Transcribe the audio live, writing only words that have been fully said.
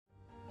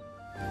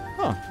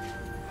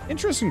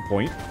Interesting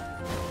point.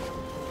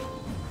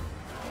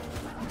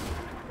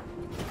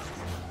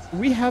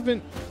 We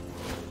haven't...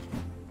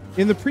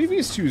 In the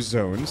previous two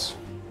zones,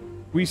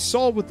 we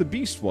saw what the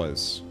beast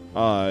was.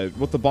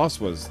 What the boss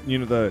was. You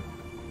know,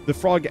 the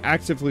frog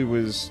actively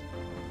was...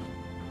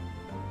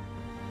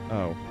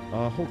 Oh,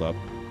 hold up.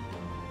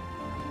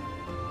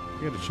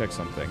 I gotta check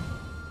something.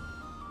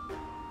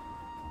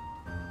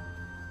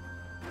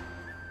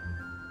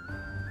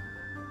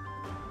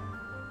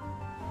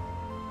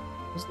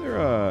 Is there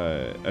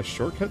a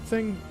shortcut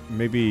thing?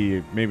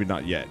 Maybe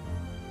not yet.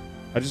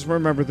 I just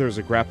remember there was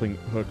a grappling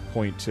hook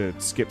point to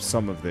skip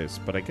some of this,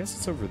 but I guess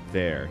it's over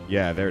there.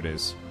 Yeah, there it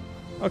is.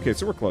 Okay,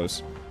 so we're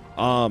close.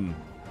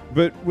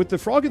 But with the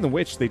frog and the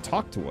witch, they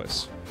talked to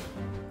us.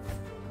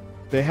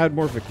 They had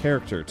more of a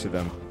character to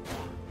them.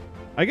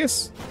 I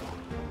guess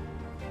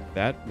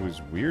that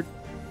was weird.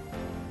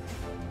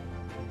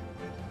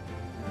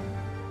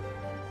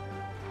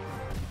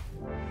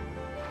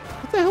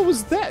 What the hell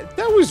was that?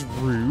 That was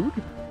rude.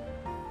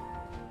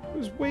 It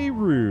was way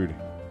rude.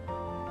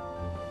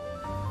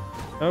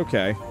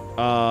 Okay.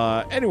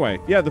 Anyway,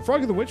 yeah, the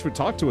frog and the witch would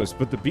talk to us,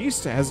 but the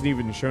beast hasn't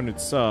even shown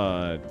its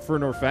fur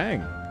nor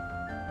fang.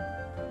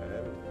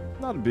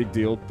 Not a big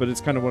deal, but it's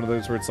kind of one of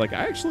those where it's like,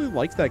 I actually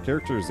like that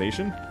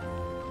characterization.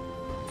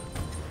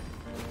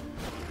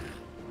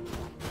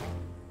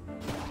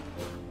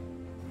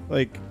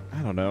 Like, I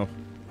don't know.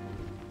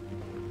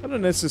 I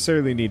don't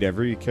necessarily need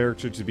every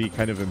character to be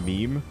kind of a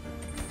meme,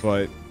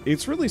 but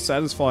it's really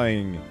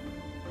satisfying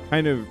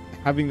kind of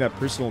having that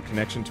personal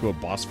connection to a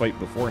boss fight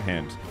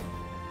beforehand.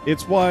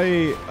 It's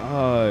why,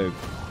 I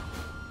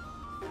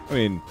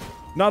mean,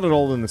 not at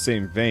all in the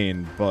same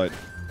vein, but...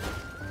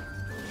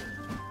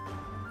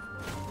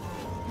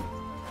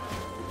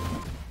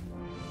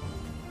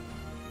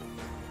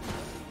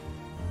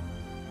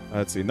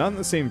 Let's see, not in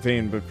the same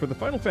vein, but for the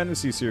Final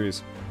Fantasy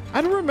series,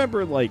 I don't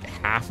remember, like,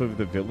 half of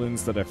the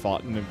villains that I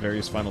fought in the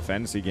various Final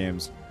Fantasy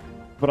games,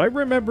 but I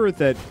remember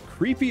that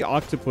Creepy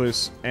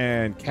Octopus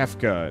and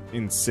Kefka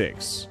in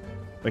 6.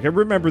 Like, I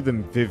remember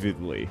them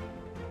vividly.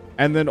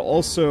 And then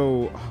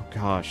also, oh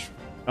gosh,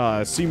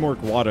 Seymour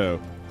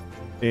Guado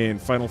in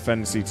Final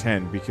Fantasy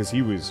X, because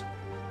he was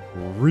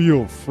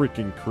real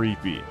freaking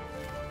creepy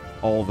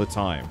all the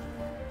time.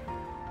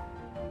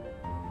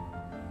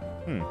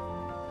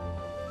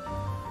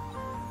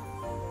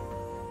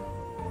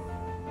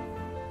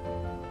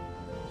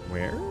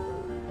 Where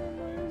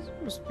am I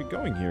supposed to be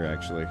going here,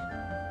 actually?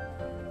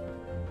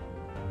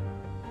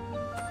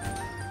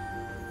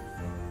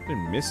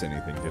 Didn't miss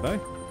anything, did I? I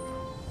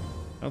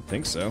don't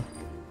think so.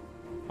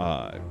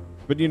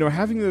 But, you know,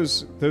 having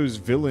those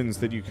villains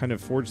that you kind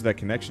of forge that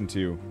connection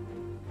to,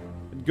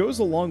 it goes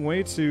a long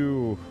way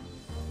to...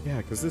 Yeah,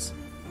 because this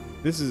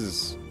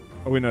is...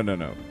 Oh, wait,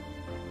 no.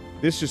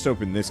 This just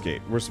opened this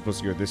gate. We're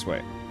supposed to go this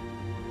way.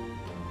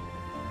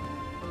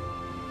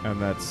 And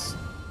that's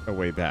a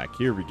way back.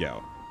 Here we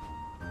go.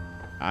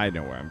 I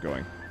know where I'm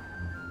going.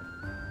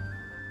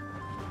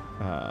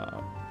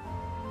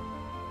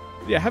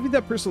 Yeah, having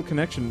that personal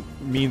connection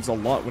means a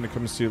lot when it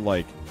comes to,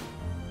 like,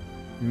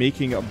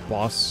 making a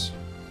boss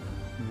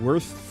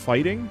worth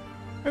fighting.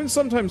 And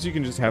sometimes you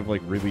can just have,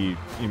 like, really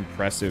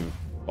impressive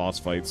boss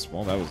fights.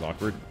 Well, that was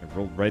awkward. I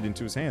rolled right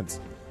into his hands.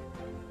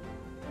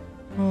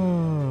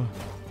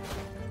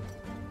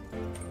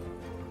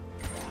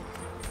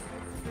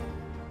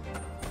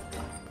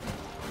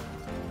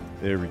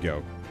 There we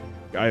go.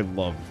 I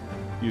love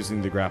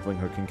using the grappling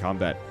hook in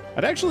combat.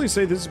 I'd actually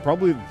say this is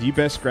probably the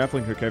best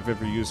grappling hook I've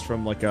ever used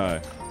from, like,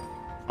 a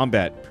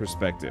combat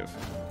perspective.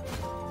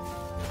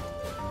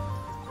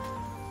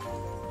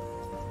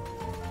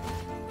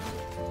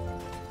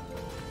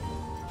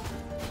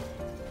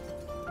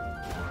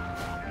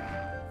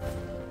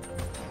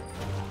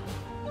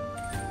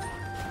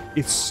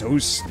 It's so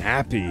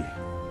snappy.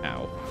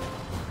 Ow.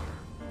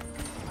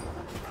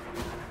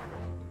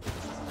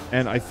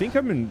 And I think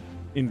I'm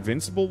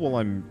invincible while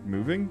I'm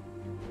moving,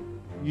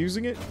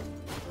 using it.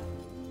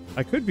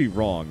 I could be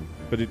wrong,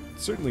 but it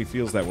certainly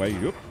feels that way.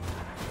 Oop.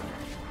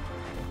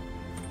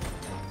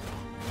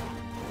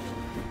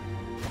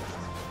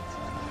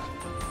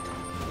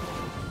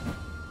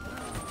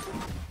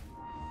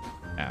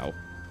 Ow.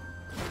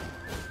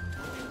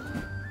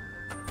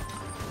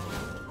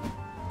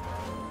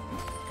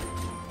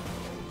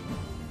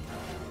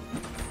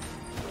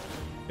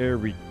 There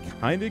we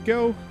kind of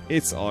go.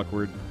 It's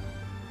awkward.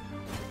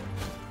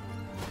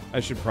 I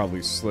should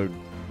probably slow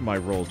my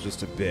roll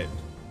just a bit.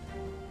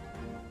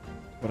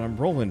 But I'm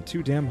rolling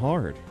too damn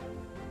hard.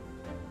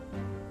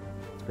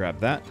 Let's grab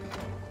that.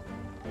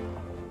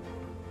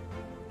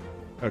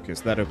 Okay,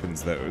 so that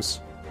opens those.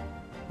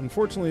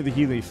 Unfortunately, the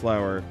Healy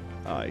Flower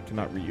I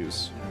cannot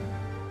reuse.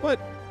 But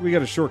we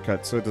got a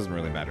shortcut, so it doesn't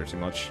really matter too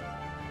much.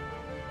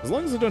 As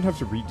long as I don't have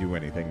to redo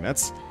anything.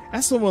 That's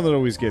the one that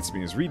always gets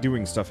me, is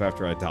redoing stuff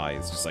after I die.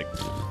 It's just like,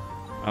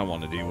 I don't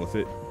want to deal with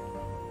it.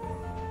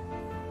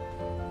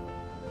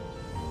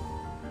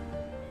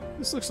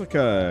 This looks like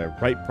a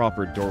right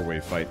proper doorway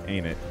fight,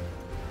 ain't it?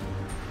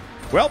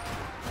 Well.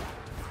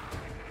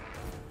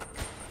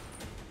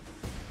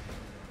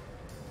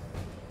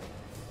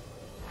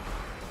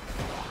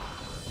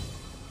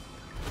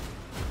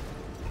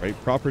 Right,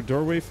 proper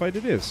doorway fight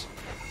it is.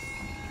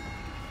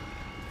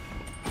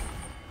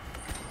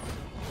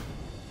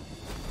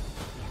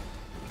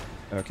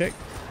 Okay.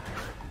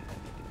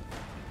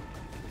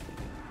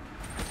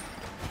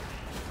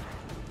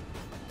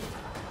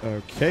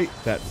 Okay,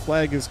 that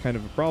flag is kind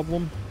of a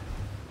problem.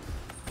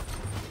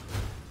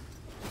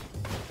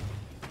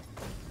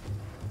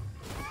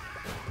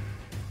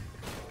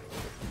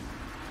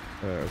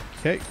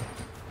 Okay.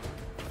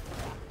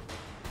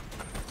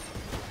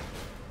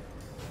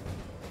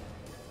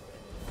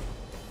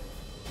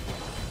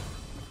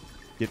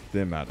 Get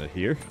them out of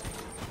here.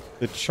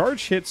 The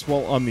charge hits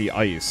while on the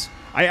ice.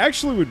 I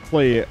actually would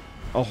play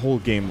a whole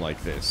game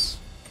like this,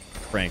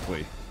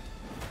 frankly.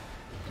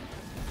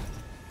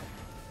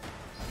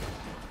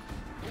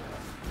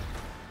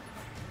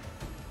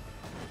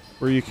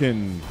 Where you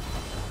can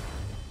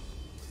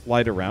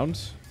glide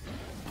around.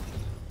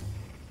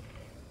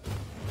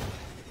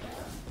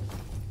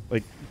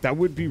 Like, that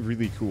would be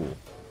really cool.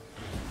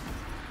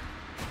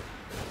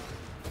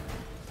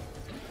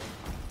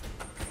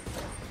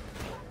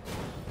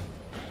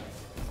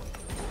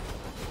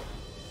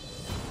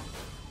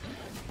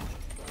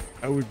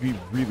 That would be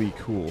really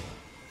cool.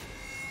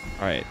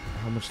 Alright,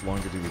 how much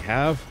longer do we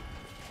have?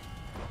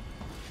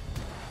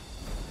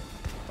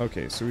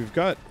 Okay, so we've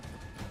got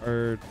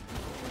our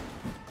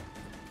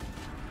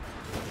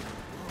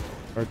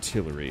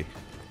artillery.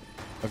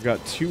 I've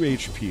got 2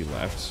 HP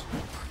left.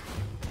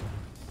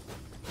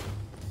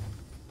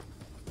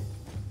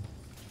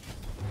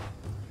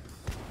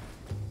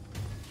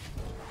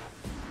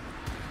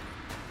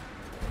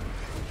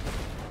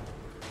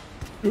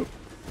 Oop.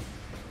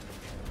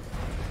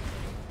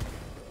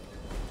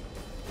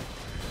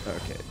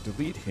 Okay,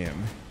 delete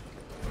him.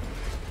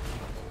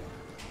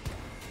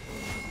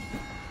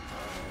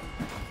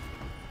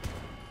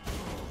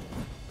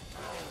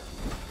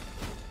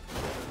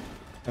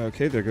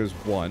 Okay, there goes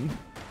 1.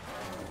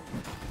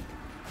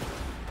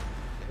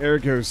 There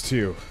goes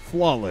 2.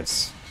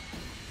 Flawless.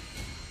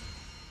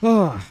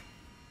 Ah.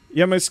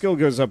 Yeah, my skill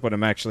goes up when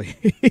I'm actually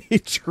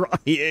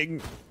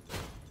trying.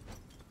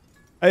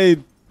 I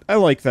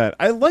like that.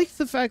 I like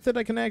the fact that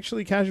I can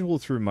actually casual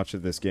through much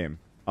of this game.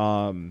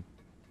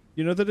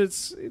 You know, that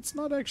it's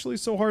not actually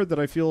so hard that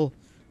I feel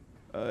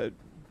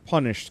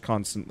punished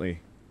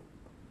constantly.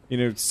 You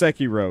know,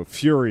 Sekiro,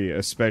 Fury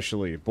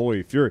especially.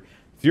 Boy,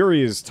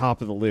 Fury is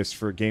top of the list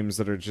for games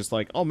that are just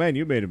like, oh man,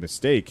 you made a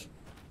mistake.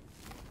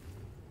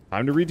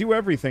 Time to redo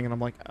everything. And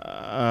I'm like,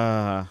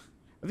 I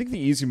think the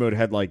easy mode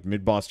had like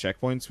mid-boss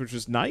checkpoints, which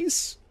was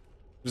nice.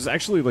 It was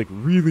actually like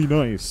really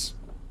nice.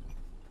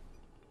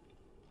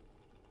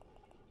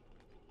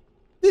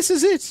 This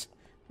is it!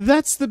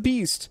 That's the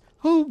beast!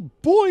 Oh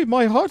boy,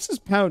 my heart is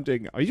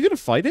pounding! Are you gonna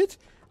fight it?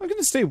 I'm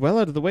gonna stay well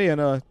out of the way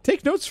and,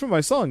 take notes for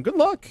my song. Good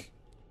luck!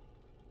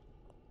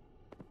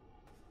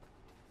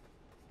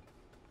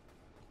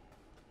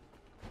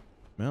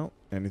 Well,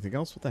 anything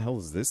else? What the hell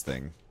is this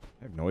thing?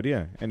 I have no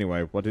idea.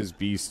 Anyway, what is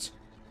beast?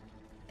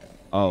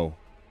 Oh.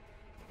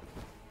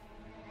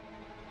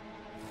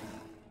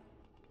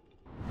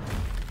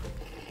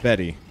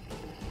 Betty.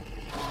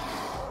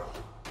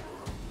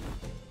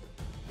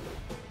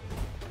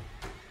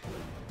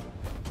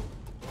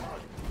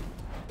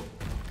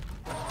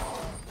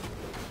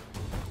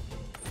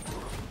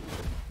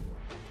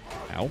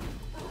 Ow.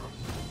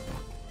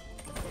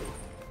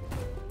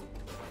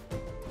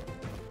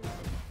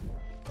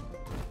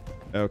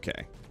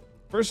 Okay.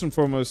 First and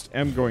foremost,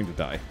 I'm going to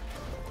die.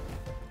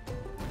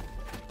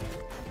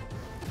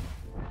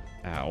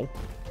 Ow.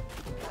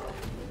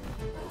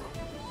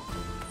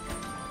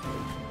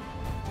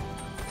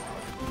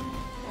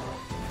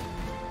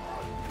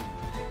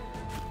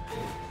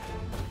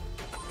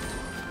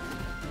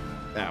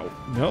 Ow.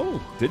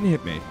 No, didn't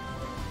hit me.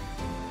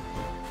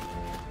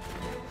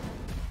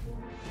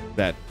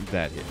 That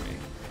hit me.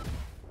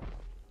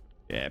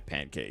 Yeah,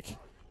 pancake.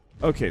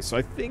 Okay, so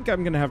I think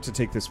I'm gonna have to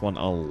take this one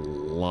a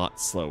lot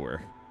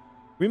slower.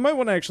 We might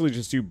want to actually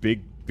just do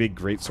big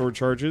greatsword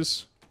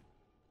charges.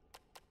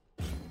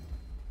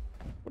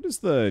 What is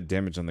the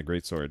damage on the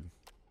greatsword?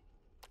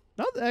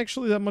 Not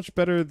actually that much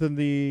better than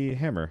the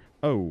hammer.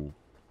 Oh.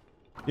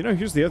 You know,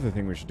 here's the other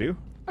thing we should do.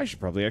 I should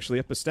probably actually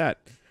up a stat.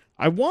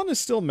 I want to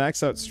still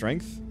max out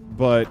strength,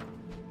 but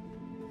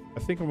I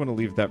think I want to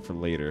leave that for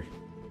later.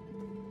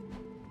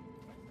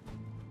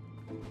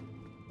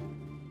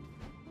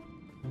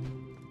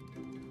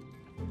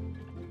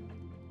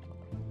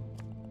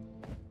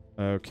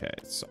 Okay,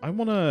 so I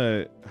want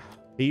to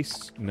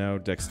haste, no,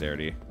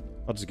 dexterity.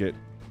 I'll just get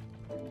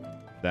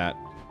that.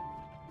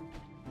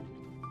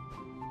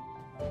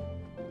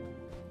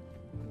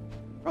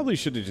 Probably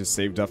should have just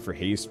saved up for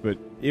haste, but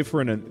if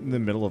we're in the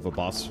middle of a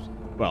boss,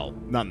 well,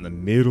 not in the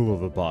middle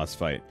of a boss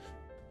fight.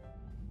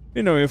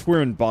 You know, if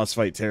we're in boss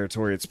fight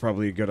territory, it's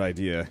probably a good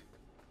idea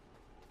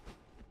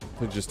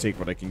to just take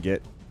what I can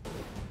get.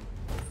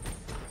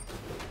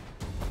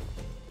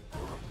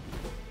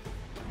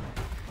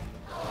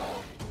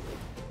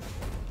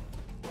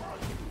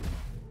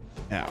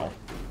 Ow.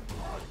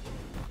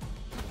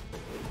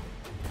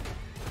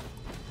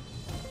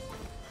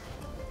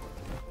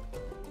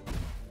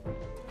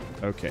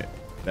 Okay,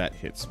 that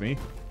hits me.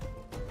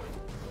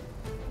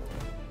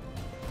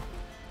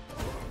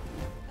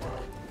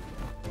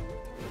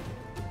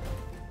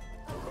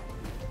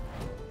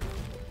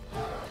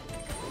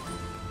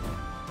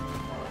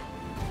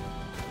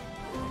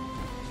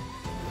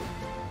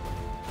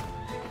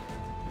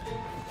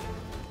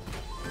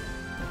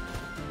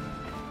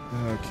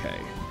 Okay.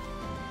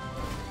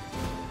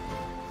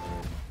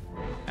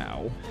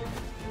 Ow.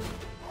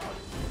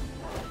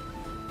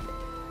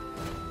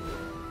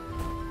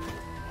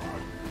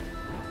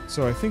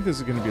 So I think this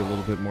is going to be a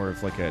little bit more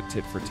of like a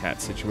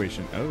tit-for-tat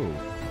situation. Oh.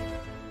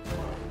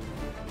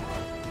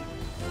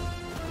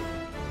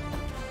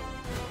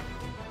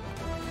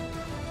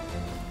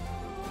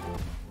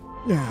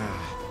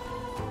 Yeah.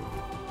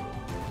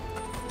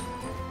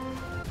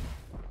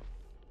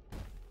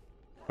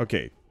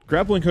 Okay,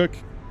 grappling hook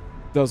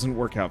doesn't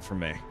work out for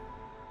me.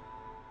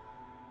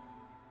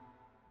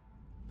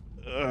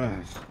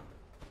 Ugh.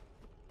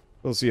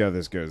 We'll see how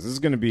this goes. This is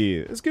gonna be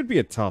a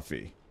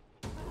toughie.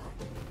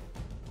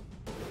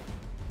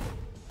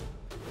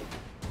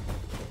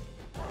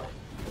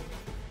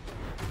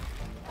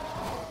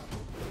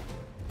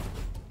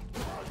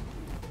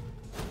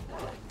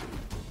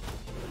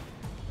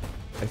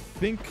 I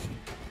think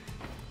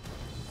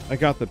I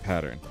got the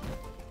pattern.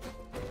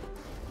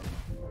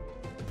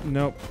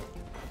 Nope.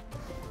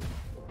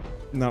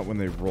 Not when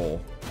they roll.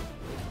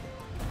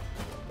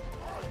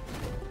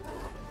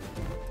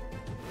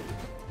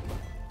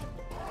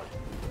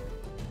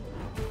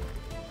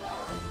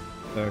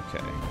 Okay.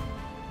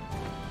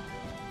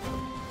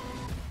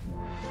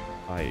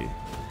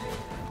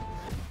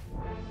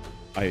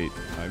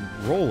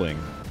 I'm rolling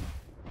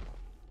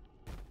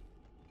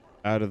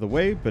out of the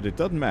way, but it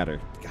doesn't matter.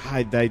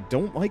 God, I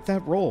don't like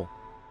that roll.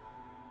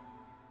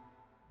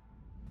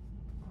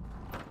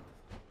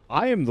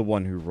 I am the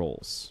one who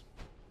rolls.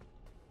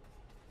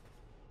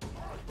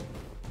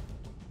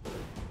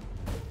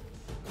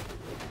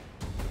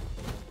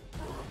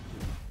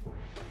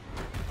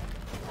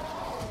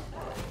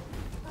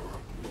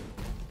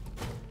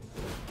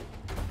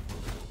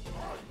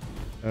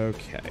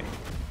 Okay.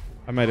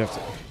 I might have to...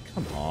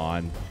 Come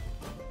on.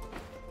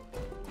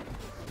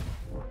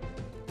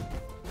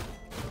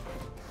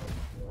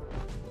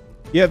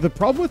 Yeah, the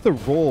problem with the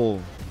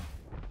roll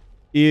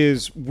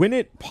is when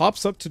it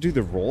pops up to do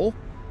the roll,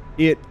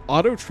 it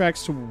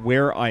auto-tracks to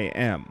where I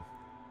am.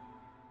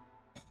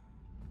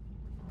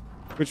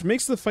 Which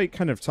makes the fight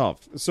kind of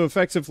tough. So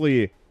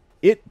effectively,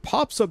 it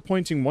pops up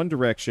pointing one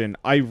direction,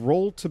 I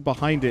roll to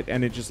behind it,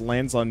 and it just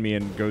lands on me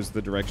and goes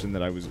the direction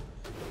that I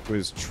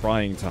was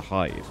trying to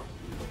hide.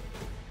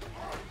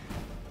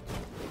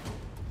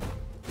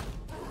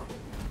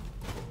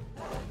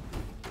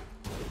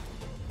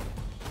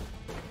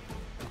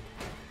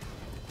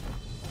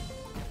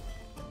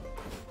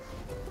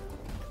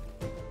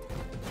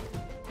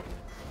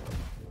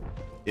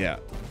 Yeah.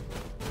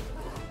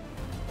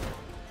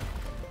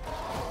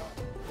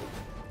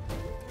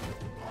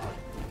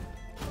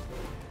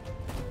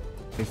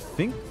 I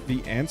think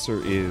the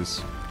answer is,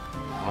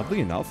 oddly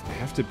enough, I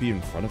have to be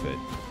in front of it.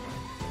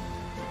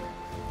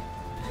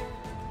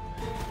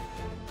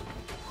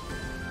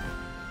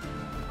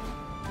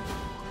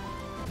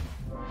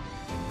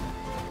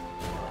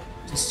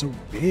 It's just so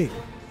big.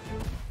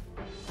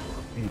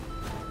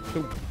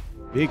 So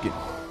big.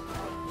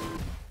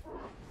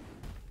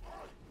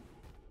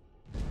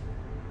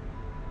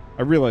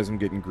 I realize I'm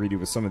getting greedy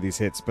with some of these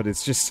hits, but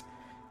it's just...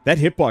 That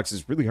hitbox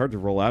is really hard to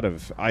roll out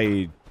of.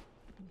 I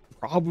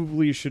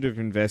probably should have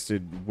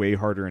invested way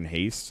harder in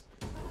haste.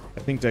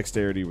 I think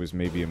dexterity was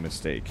maybe a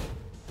mistake.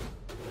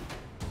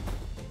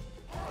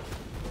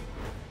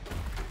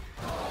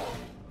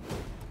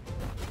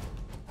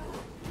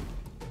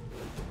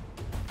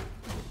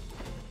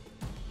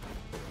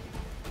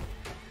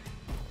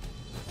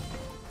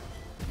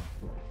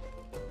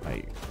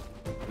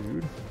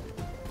 Dude.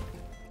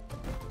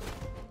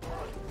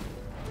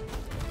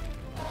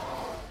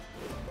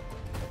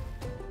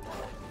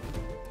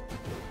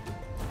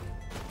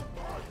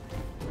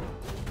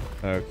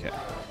 Okay.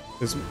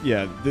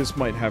 This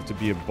might have to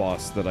be a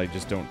boss that I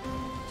just don't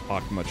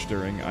talk much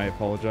during. I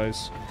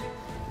apologize.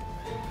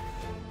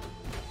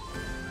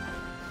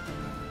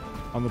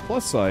 On the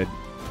plus side,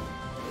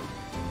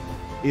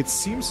 it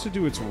seems to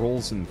do its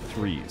rolls in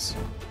threes.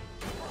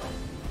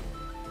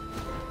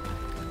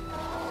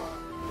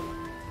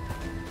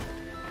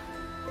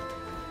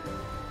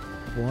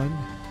 One,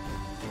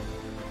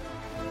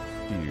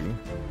 two,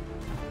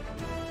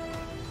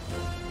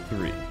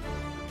 three.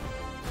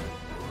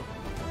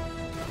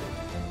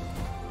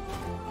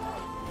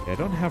 I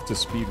don't have to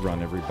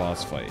speedrun every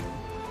boss fight.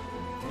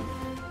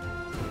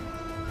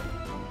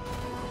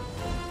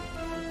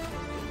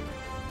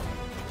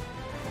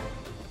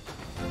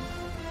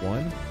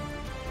 One,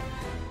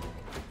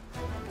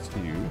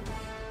 two,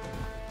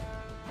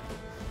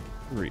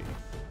 three.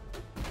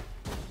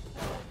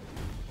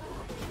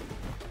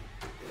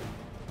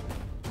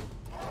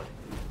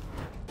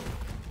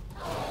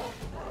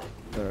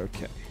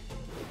 Okay.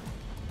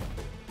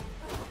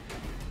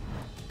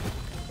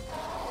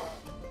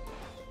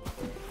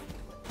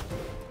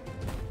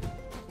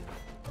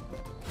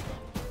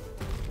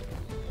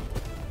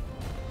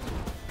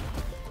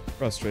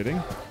 Frustrating.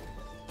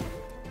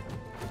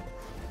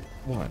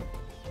 1,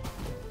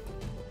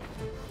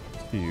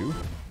 2,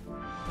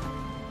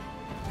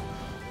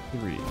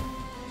 3.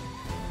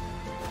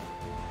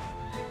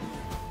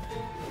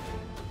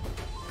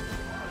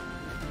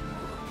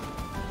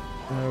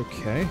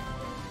 Okay.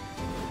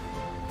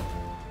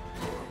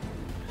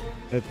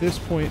 At this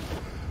point,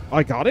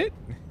 I got it?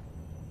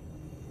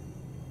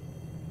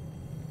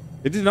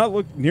 It did not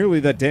look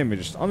nearly that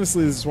damaged.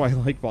 Honestly, this is why I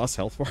like boss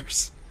health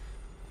bars.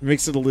 It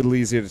makes it a little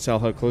easier to tell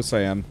how close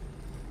I am.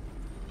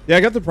 Yeah, I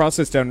got the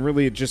process down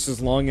really just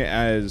as long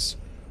as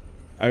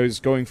I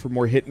was going for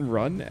more hit and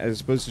run,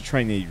 as opposed to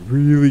trying to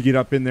really get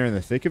up in there in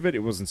the thick of it. It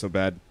wasn't so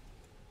bad.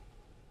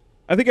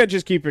 I think I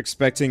just keep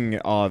expecting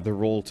the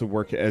roll to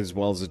work as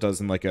well as it does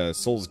in like a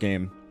Souls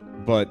game,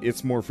 but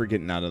it's more for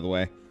getting out of the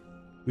way.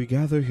 We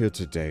gather here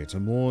today to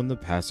mourn the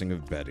passing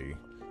of Betty.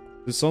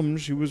 To some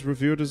she was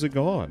revered as a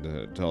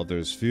god, to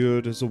others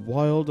feared as a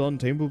wild,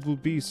 untamable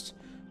beast,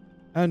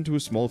 and to a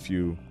small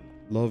few,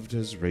 loved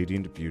as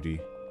radiant beauty.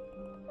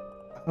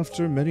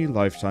 After many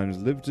lifetimes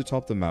lived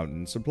atop the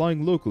mountain,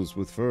 supplying locals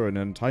with fur and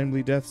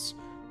untimely deaths,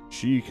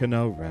 she can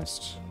now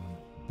rest.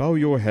 Bow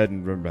your head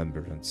in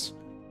remembrance.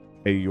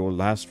 Pay your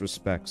last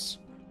respects.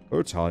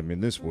 Her time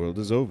in this world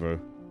is over.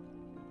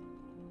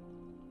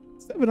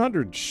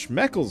 700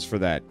 schmeckles for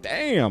that.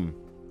 Damn!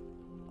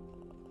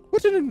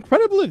 What an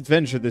incredible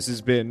adventure this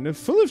has been,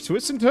 full of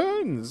twists and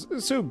turns.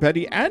 So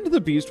Betty and the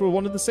Beast were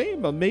one and the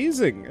same.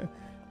 Amazing.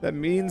 That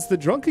means the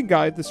drunken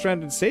guy, the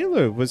stranded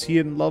sailor, was he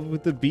in love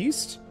with the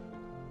Beast?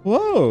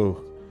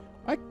 Whoa.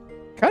 I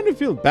kind of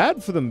feel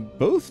bad for them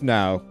both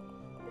now.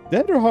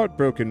 Dead or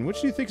heartbroken,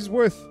 which do you think is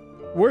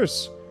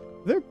worse?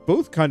 They're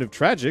both kind of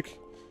tragic.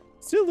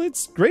 Still,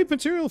 it's great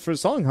material for a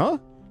song, huh?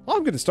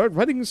 I'm gonna start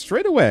writing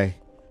straight away.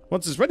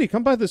 Once it's ready,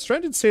 come by the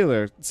Stranded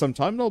Sailor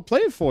sometime and I'll play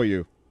it for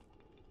you.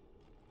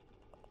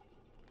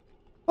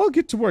 I'll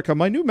get to work on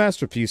my new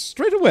masterpiece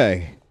straight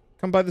away.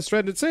 Come by the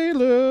Stranded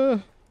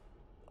Sailor.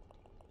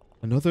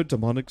 Another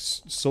demonic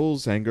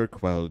soul's anger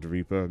quelled,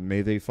 Reaper.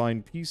 May they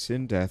find peace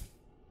in death.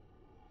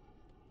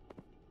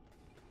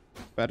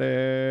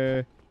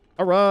 Better.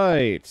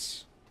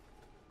 Alright.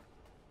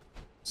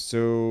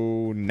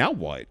 So, now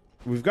what?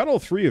 We've got all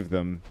 3 of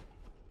them.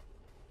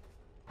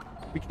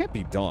 We can't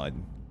be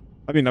done.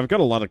 I mean, I've got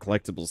a lot of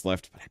collectibles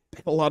left, but I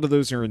bet a lot of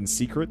those are in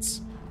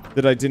secrets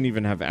that I didn't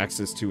even have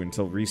access to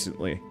until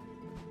recently.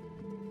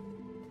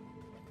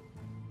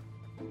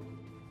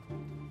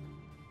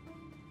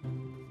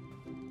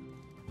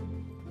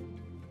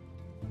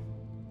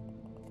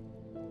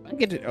 I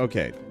get it.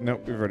 Okay.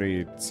 Nope, we've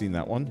already seen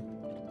that one.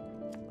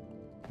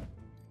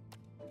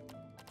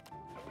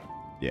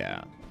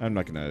 Yeah, I'm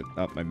not gonna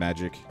up my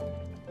magic.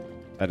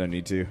 I don't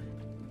need to.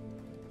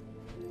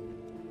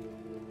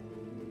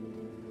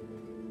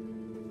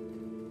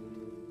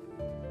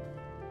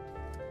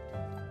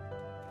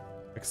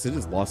 Because it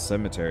is Lost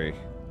Cemetery.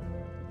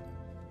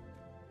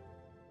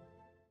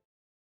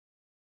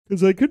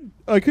 Because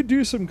I could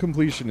do some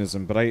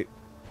completionism, but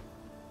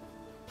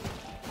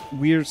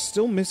we're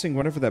still missing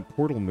whatever that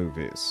portal move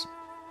is.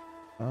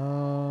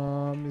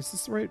 Is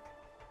this the right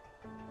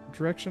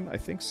direction? I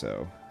think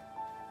so.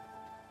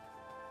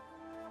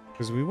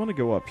 Because we want to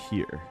go up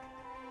here.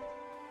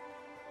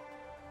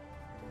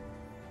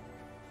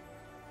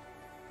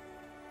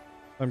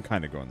 I'm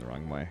kind of going the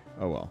wrong way.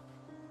 Oh well.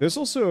 There's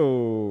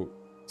also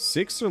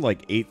 6 or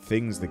like 8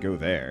 things that go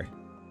there.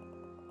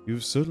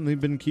 You've certainly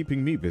been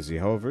keeping me busy.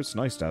 However, it's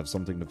nice to have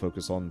something to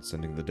focus on.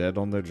 Sending the dead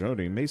on their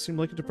journey may seem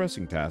like a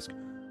depressing task,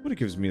 but it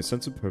gives me a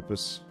sense of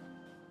purpose.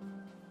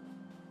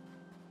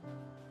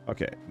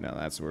 Okay, now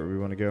that's where we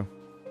want to go.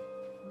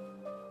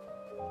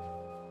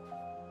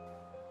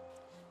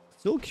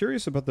 Still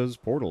curious about those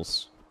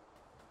portals.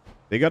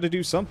 They got to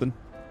do something.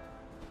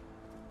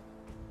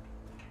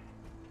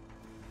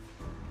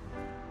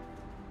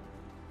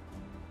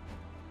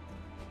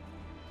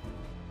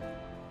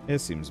 It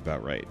seems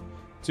about right.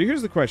 So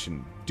here's the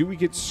question. Do we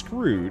get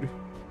screwed?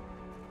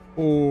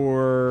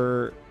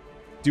 Or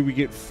do we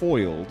get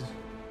foiled?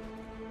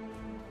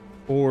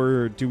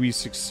 Or do we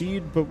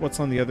succeed, but what's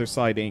on the other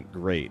side ain't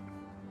great?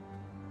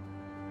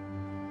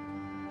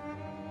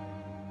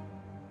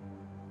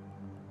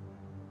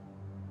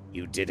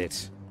 You did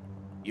it.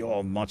 You're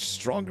a much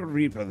stronger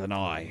Reaper than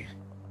I.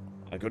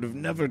 I could have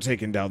never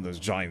taken down those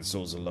giant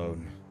souls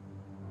alone.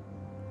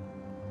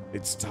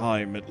 It's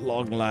time at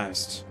long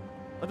last.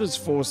 Let us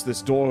force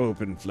this door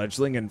open,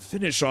 fledgling, and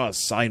finish our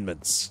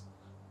assignments.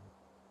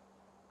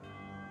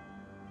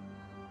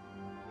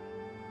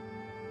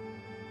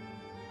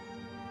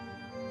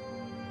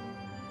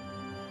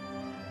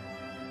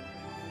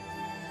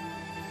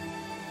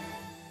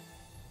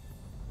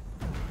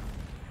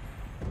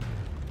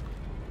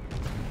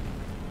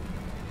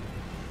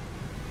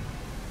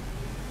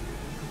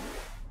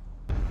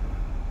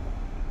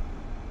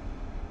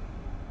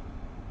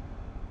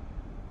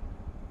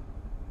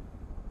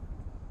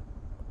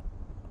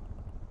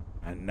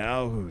 And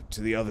now to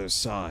the other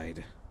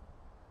side.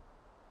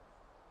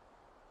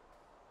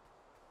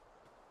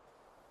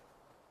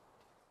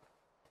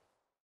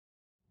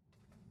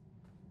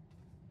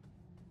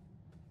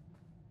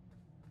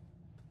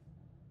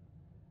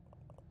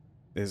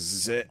 This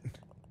is it.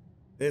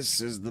 This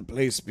is the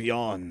place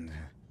beyond,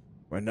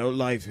 where no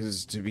life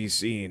is to be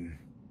seen.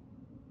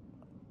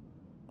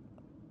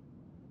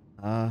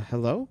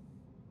 Hello?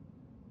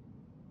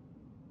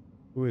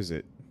 Who is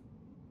it?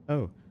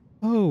 Oh,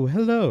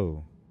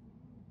 hello.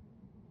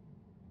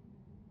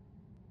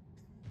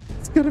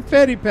 It's got a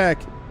fanny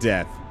pack.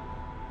 Death.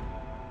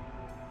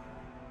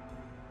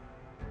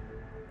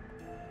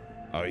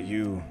 Are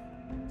you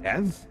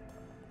Death?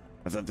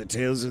 I thought the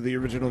tales of the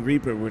original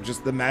Reaper were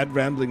just the mad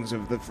ramblings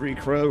of the Free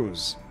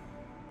Crows.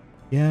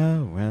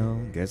 Yeah,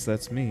 well, guess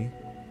that's me.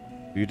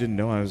 If you didn't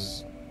know I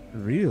was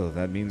real,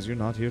 that means you're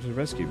not here to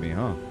rescue me,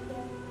 huh?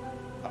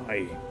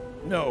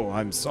 No,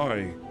 I'm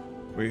sorry.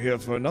 We're here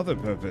for another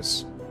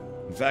purpose.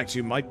 In fact,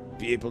 you might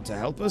be able to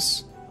help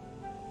us?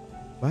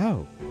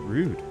 Wow,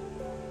 rude.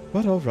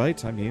 But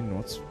alright, I mean,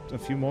 what's a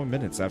few more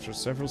minutes after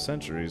several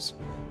centuries?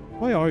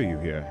 Why are you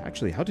here?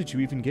 Actually, how did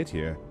you even get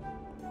here?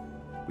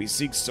 We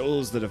seek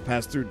souls that have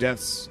passed through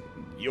death's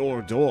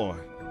your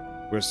door.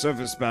 We're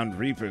surface-bound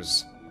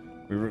reapers.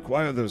 We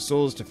require those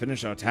souls to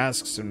finish our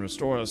tasks and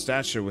restore our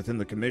stature within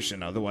the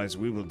commission, otherwise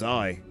we will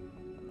die.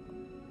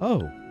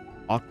 Oh,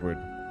 awkward.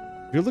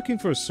 If you're looking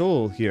for a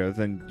soul here,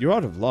 then you're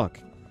out of luck.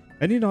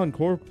 Any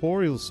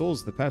non-corporeal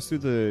souls that pass through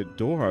the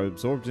door are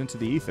absorbed into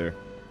the ether.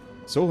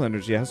 Soul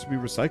energy has to be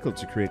recycled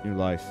to create new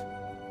life.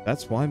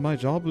 That's why my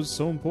job was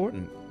so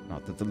important.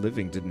 Not that the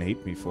living didn't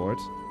hate me for it.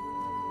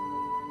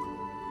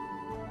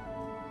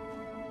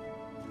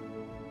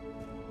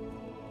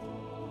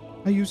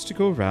 I used to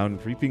go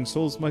around reaping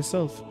souls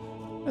myself,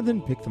 and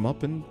then pick them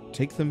up and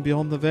take them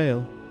beyond the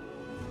veil.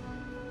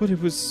 But it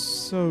was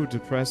so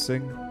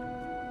depressing.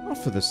 Not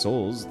for the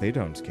souls, they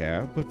don't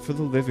care, but for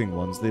the living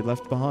ones they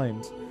left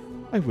behind.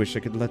 I wish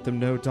I could let them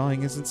know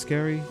dying isn't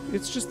scary,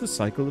 it's just the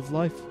cycle of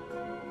life.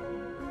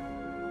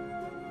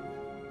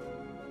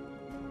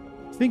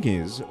 Thing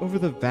is, over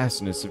the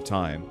vastness of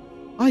time,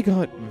 I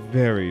got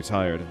very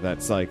tired of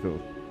that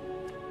cycle.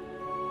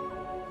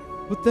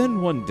 But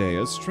then one day,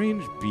 a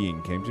strange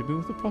being came to me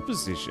with a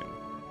proposition.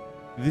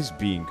 This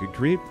being could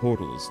create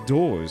portals,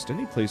 doors to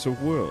any place or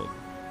world.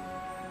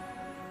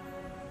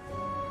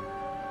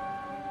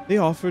 They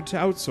offered to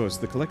outsource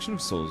the collection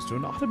of souls to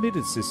an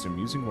automated system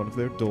using one of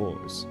their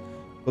doors.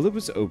 While it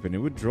was open, it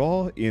would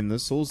draw in the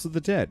souls of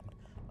the dead.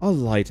 A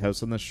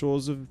lighthouse on the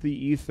shores of the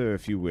ether,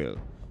 if you will.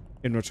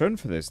 In return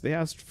for this, they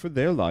asked for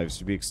their lives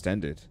to be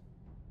extended.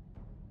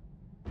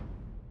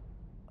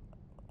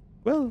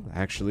 Well,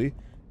 actually,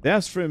 they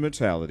asked for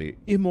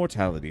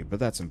immortality, but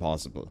that's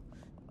impossible.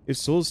 If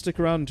souls stick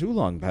around too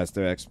long past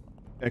their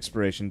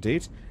expiration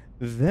date,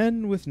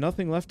 then with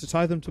nothing left to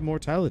tie them to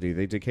mortality,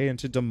 they decay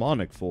into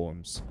demonic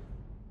forms.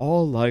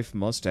 All life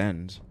must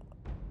end.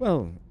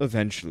 Well,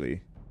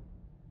 eventually.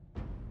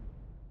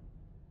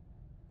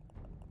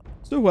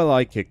 So while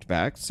I kicked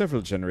back,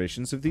 several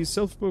generations of these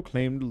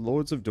self-proclaimed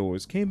Lords of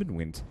Doors came and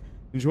went,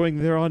 enjoying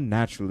their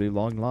unnaturally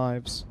long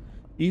lives,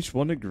 each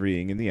one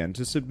agreeing in the end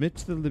to submit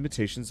to the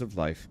limitations of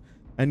life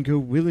and go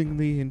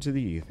willingly into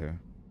the ether.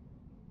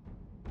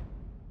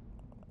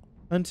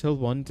 Until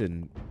one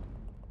didn't.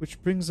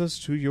 Which brings us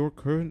to your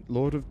current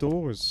Lord of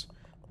Doors.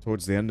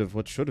 Towards the end of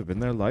what should have been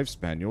their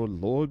lifespan, your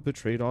Lord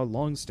betrayed our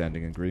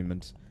long-standing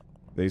agreement.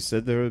 They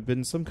said there had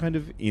been some kind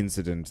of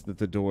incident that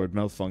the door had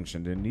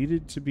malfunctioned and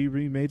needed to be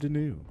remade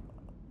anew.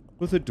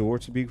 For the door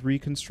to be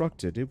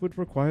reconstructed, it would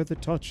require the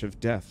touch of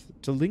death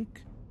to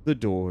link the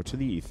door to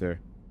the ether.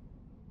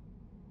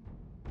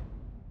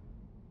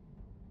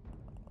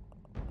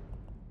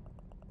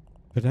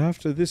 But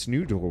after this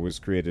new door was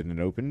created and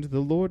opened, the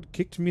Lord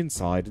kicked me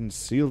inside and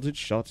sealed it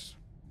shut.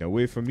 No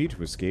way for me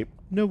to escape,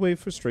 no way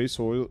for stray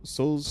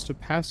souls to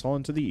pass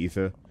on to the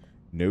ether,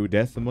 no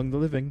death among the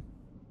living.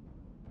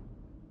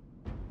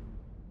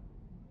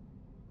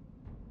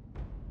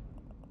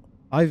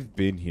 I've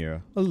been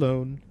here,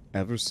 alone,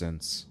 ever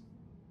since.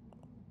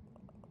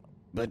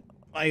 But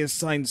my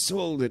assigned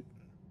soul, it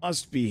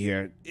must be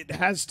here. It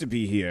has to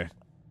be here.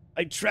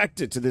 I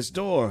tracked it to this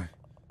door.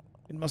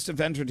 It must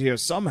have entered here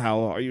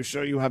somehow. Are you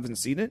sure you haven't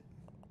seen it?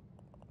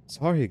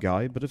 Sorry,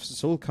 guy, but if a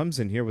soul comes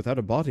in here without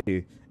a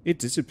body, it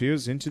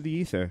disappears into the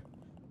ether.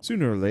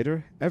 Sooner or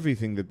later,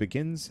 everything that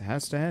begins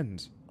has to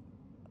end.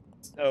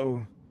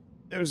 So,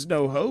 there's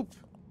no hope?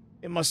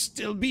 It must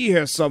still be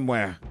here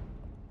somewhere.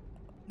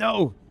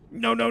 No!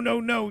 No, no, no,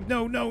 no,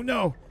 no, no,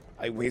 no!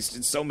 I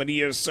wasted so many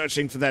years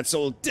searching for that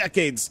soul.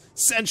 Decades!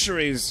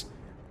 Centuries!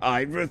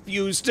 I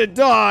refuse to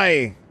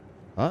die!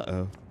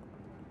 Uh-oh.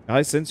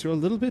 I sense you're a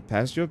little bit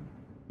past your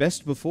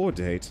best before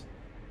date.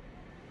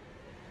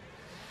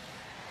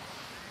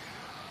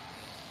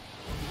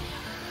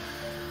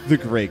 The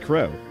Grey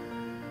Crow.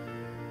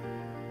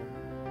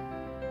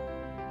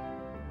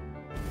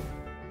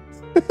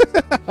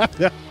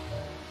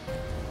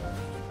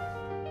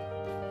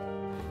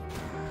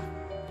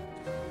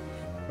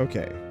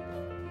 Okay.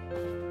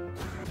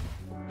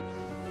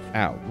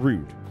 Ow,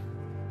 rude.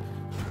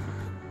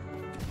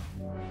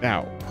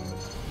 Ow.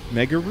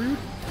 Mega rude?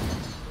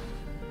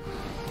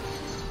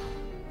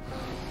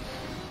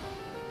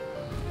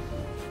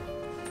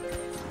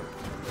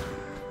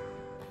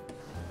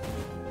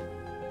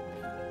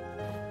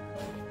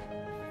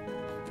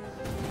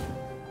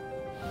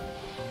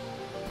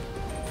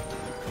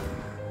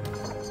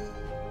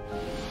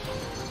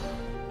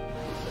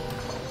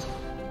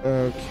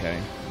 Okay.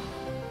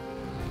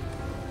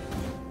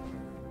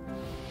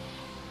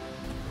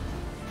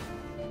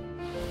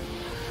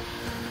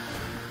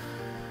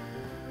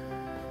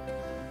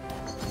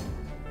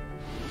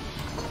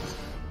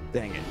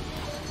 Dang it.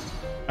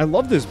 I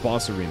love this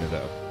boss arena,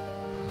 though.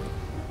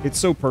 It's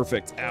so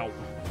perfect. Ow.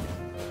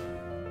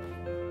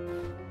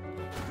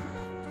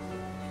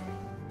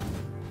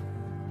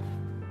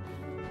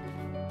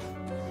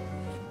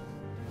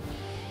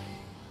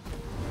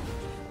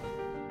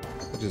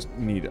 I just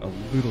need a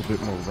little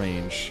bit more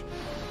range.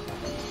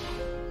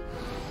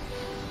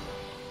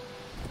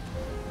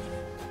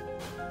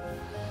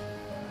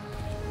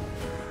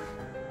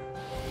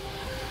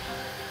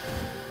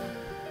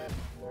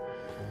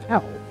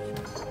 Ow.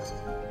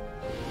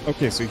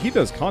 Okay, so he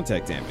does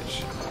contact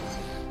damage.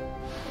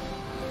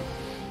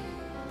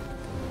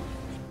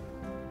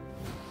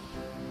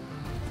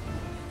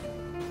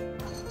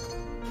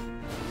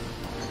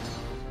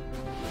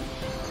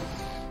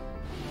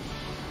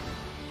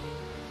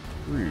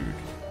 Rude.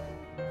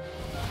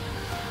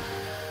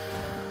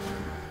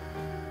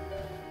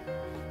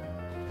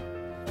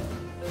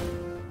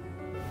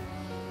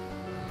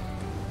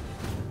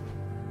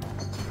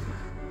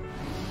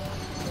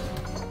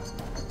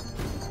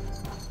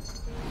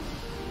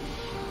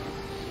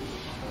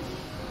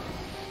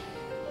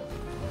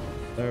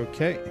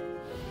 Okay.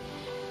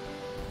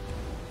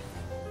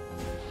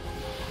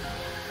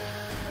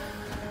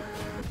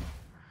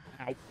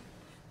 Ow.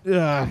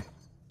 Ugh.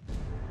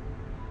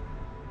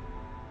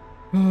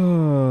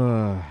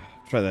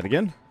 Try that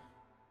again.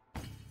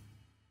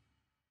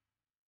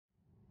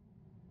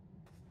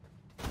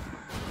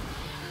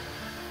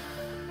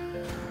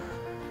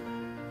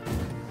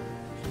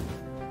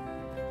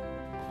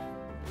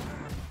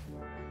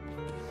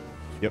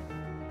 Yep.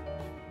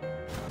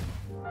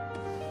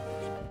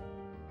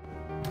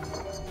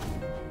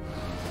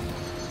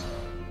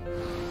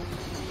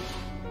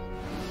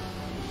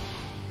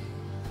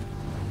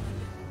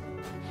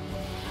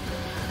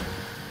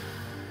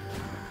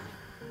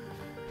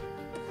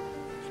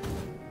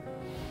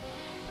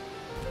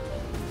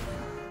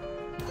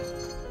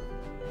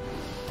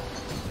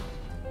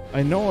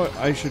 I know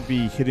I should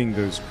be hitting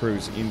those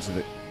crows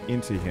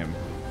into him.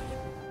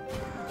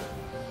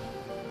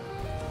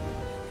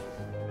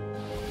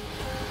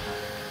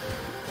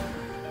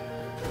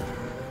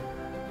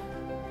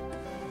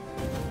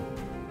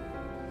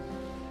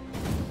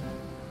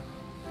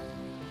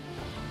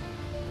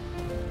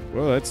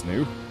 Well, that's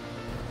new.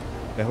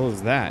 The hell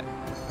is that?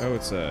 Oh,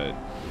 it's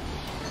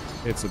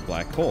a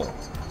black hole.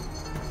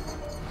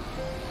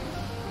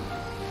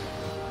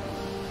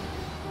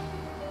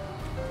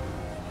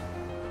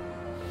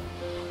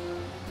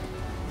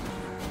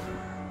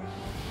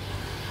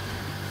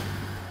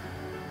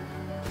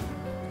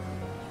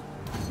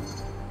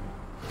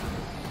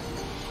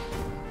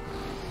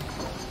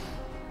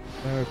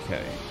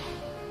 Okay.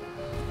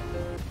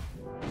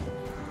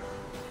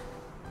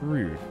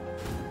 Rude.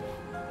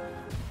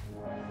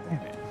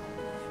 Damn it.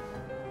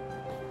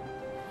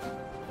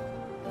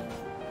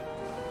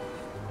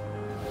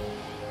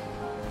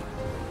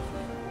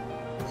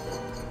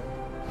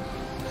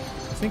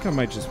 I think I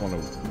might just want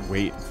to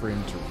wait for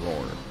him to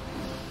roar.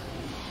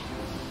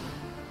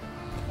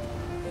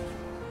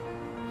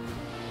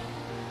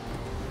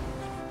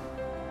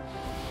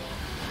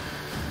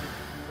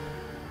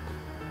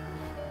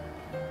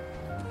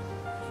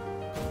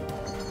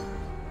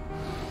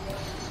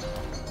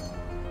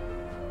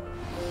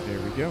 There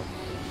we go.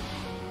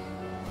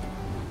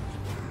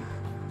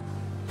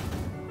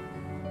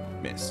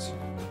 Missed.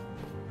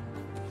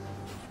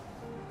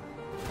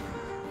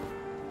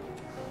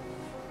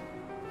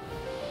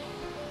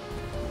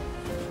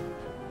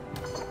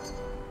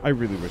 I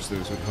really wish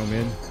those would home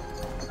in.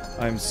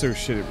 I'm so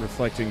shit at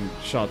reflecting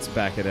shots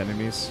back at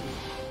enemies.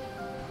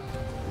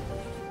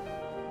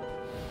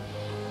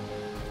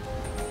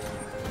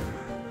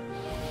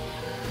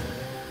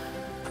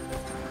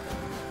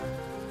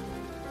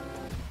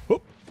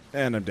 Whoop,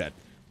 and I'm dead.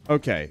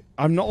 Okay,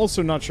 I'm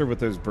also not sure what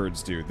those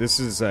birds do. This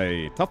is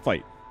a tough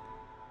fight.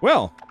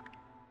 Well,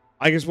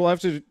 I guess we'll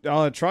have to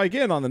try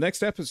again on the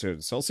next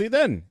episode, so I'll see you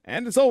then.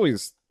 And as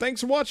always,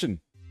 thanks for watching.